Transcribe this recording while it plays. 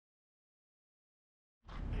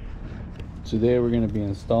Today we're going to be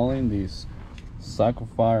installing these cycle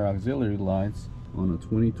fire auxiliary lights on a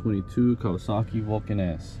 2022 Kawasaki Vulcan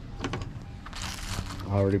S.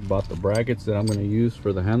 I already bought the brackets that I'm going to use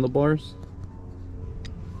for the handlebars.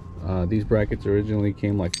 These brackets originally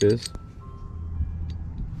came like this,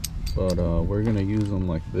 but we're going to use them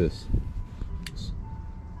like this,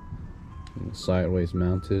 sideways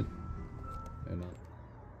mounted. And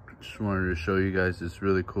just wanted to show you guys this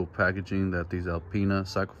really cool packaging that these Alpina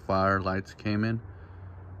cycle fire lights came in.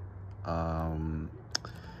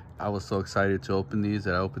 I was so excited to open these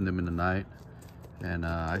that I opened them in the night, and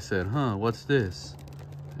I said, huh, what's this?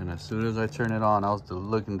 And as soon as I turned it on, I was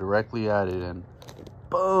looking directly at it, and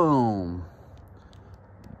boom,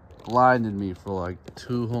 blinded me for like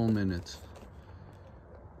 2 whole minutes.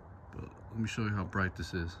 But let me show you how bright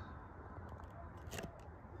this is.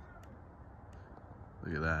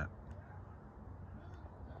 Look at that.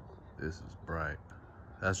 This is bright.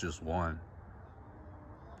 That's just one.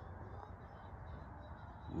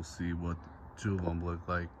 We'll see what 2 of them look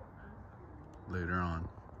like later on.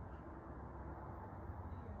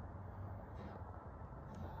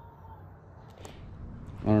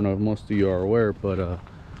 I don't know if most of you are aware, but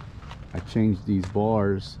I changed these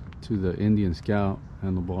bars to the Indian Scout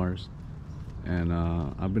handlebars, and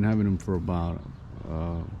I've been having them for about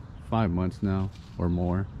 5 months now or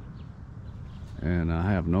more, and I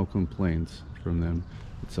have no complaints from them.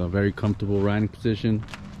 It's a very comfortable riding position,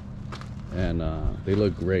 and they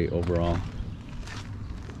look great overall.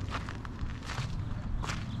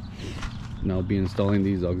 Now I'll be installing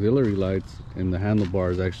these auxiliary lights, and the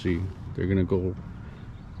handlebars, actually they're gonna go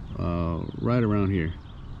right around here.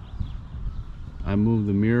 I moved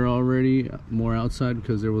the mirror already more outside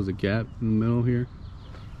because there was a gap in the middle here,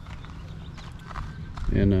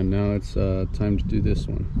 and now it's time to do this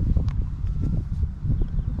one.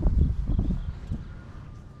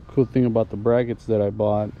 Cool thing about the brackets that I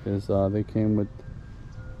bought is they came with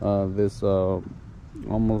this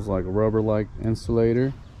almost like a rubber-like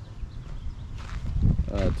insulator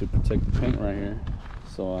to protect the paint right here.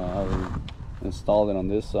 So I installed it on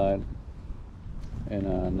this side, and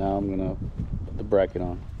now I'm gonna put the bracket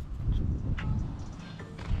on.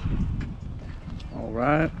 All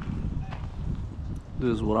right,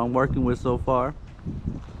 this is what I'm working with so far.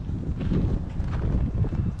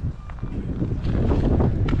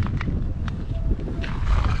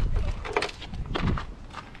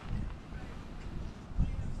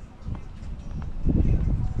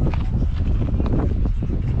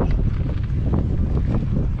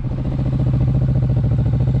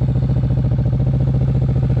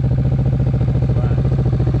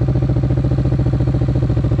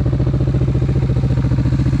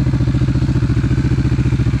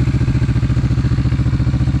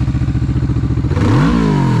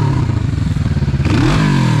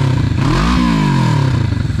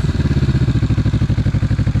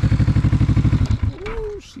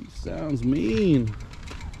 Sounds mean.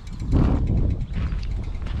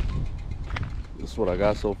 This is what I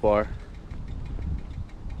got so far.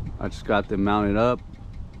 I just got them mounted up.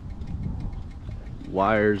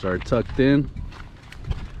 Wires are tucked in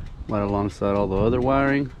right alongside all the other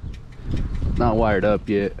wiring. Not wired up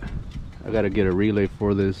yet. I gotta get a relay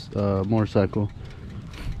for this motorcycle,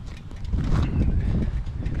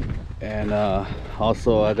 and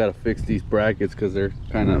also I gotta fix these brackets because they're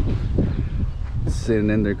kind of sitting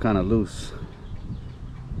in there kind of loose.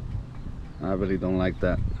 I really don't like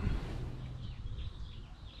that.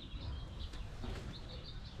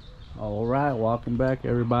 All right, welcome back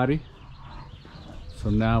everybody. So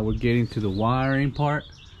now we're getting to the wiring part,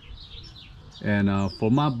 and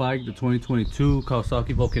for my bike, the 2022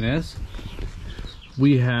 Kawasaki Vulcan S,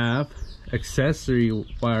 we have accessory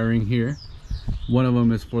wiring here. One of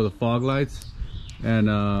them is for the fog lights, and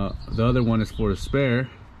the other one is for the spare.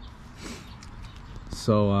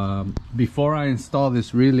 So before I install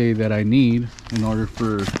this relay that I need in order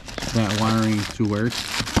for that wiring to work,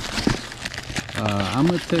 I'm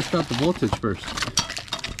going to test out the voltage first.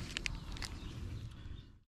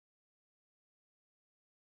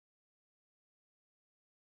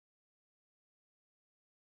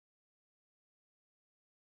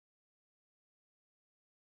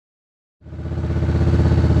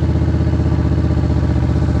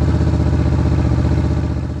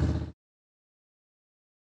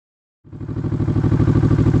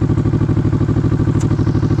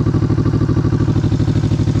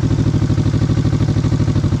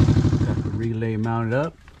 Mounted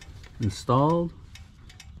up, installed,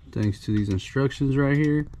 thanks to these instructions right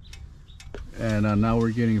here, and now we're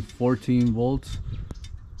getting 14 volts.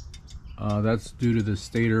 That's due to the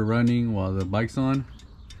stator running while the bike's on.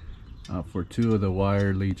 for 2 of the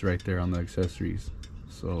wire leads right there on the accessories.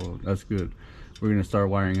 So that's good. We're gonna start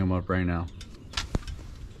wiring them up right now.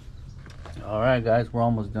 All right, guys, we're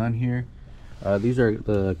almost done here. These are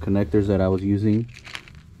the connectors that I was using.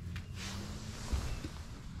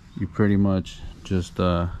 You pretty much just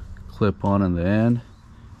clip on the end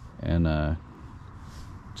and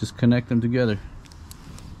just connect them together.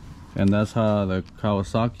 And that's how the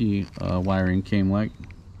Kawasaki wiring came like.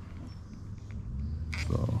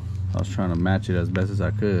 So I was trying to match it as best as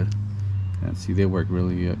I could, and see, they worked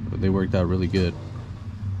out really good.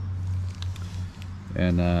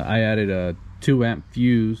 And I added a 2 amp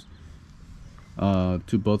fuse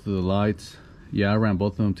to both of the lights. Yeah, I ran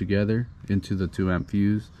both of them together into the 2 amp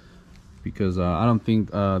fuse because I don't think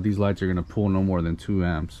these lights are gonna pull no more than 2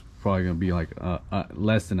 amps. Probably gonna be like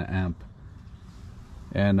less than 1 amp.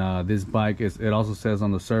 And this bike it also says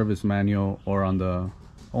on the service manual or on the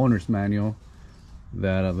owner's manual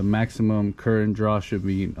that the maximum current draw should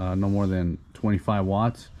be no more than 25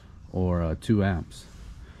 watts or 2 amps.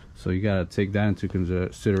 So you gotta take that into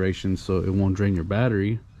consideration so it won't drain your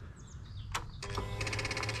battery.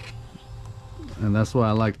 And that's why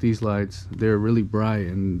I like these lights. They're really bright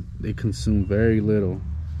and they consume very little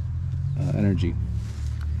energy.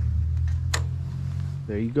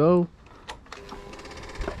 There you go.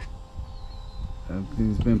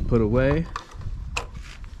 Everything's been put away.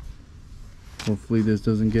 Hopefully this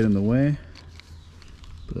doesn't get in the way,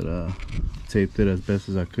 but taped it as best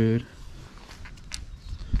as I could,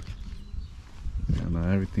 and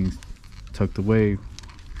everything's tucked away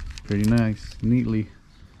pretty nice, neatly.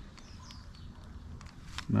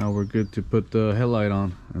 Now we're good to put the headlight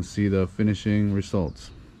on and see the finishing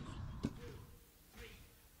results.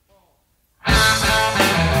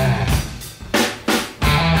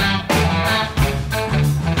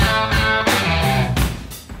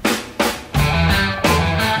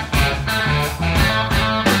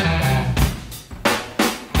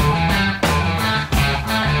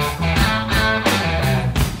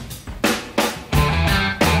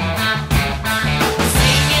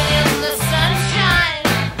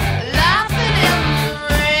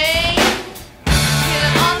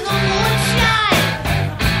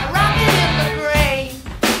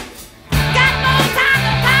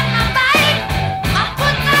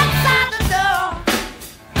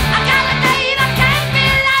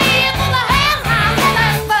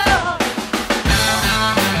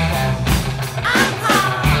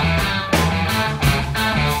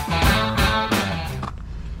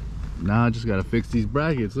 Now I just gotta fix these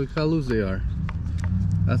brackets. Look how loose they are.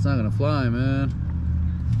 That's not gonna fly, man.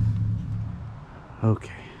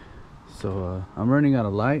 Okay, so I'm running out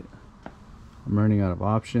of light. I'm running out of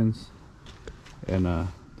options, and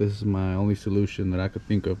this is my only solution that I could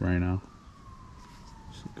think of right now.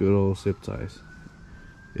 Just good old zip ties.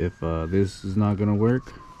 If this is not gonna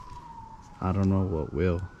work, I don't know what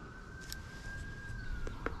will.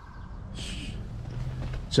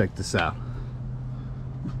 Check this out.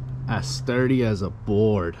 As sturdy as a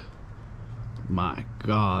board. My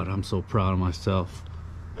God, I'm so proud of myself.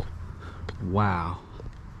 Wow.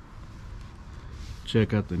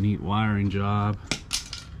 Check out the neat wiring job.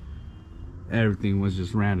 Everything was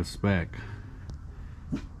just ran to spec.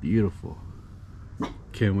 Beautiful.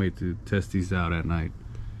 Can't wait to test these out at night.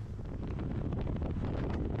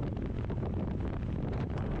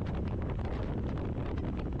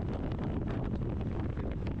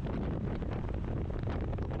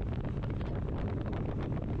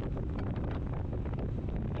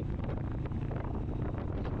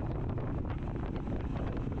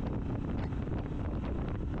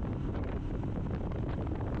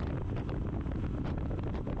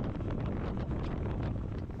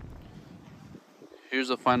 Here's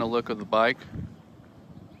a final look of the bike.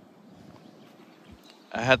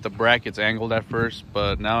 I had the brackets angled at first,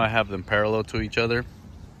 but now I have them parallel to each other.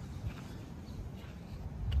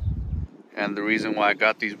 And the reason why I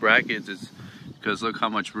got these brackets is because look how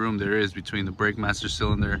much room there is between the brake master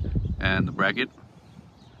cylinder and the bracket.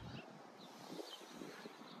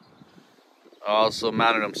 I also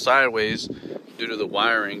mounted them sideways due to the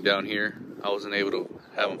wiring down here. I wasn't able to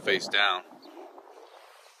have them face down,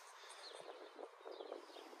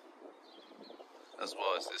 as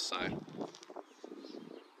well as this side.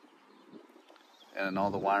 And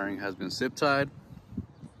all the wiring has been zip tied,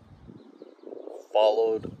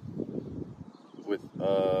 followed with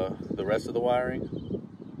the rest of the wiring.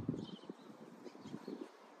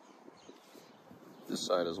 This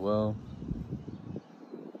side as well.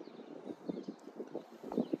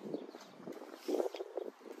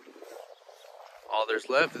 All there's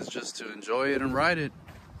left is just to enjoy it and ride it.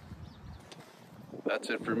 That's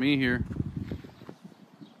it for me here.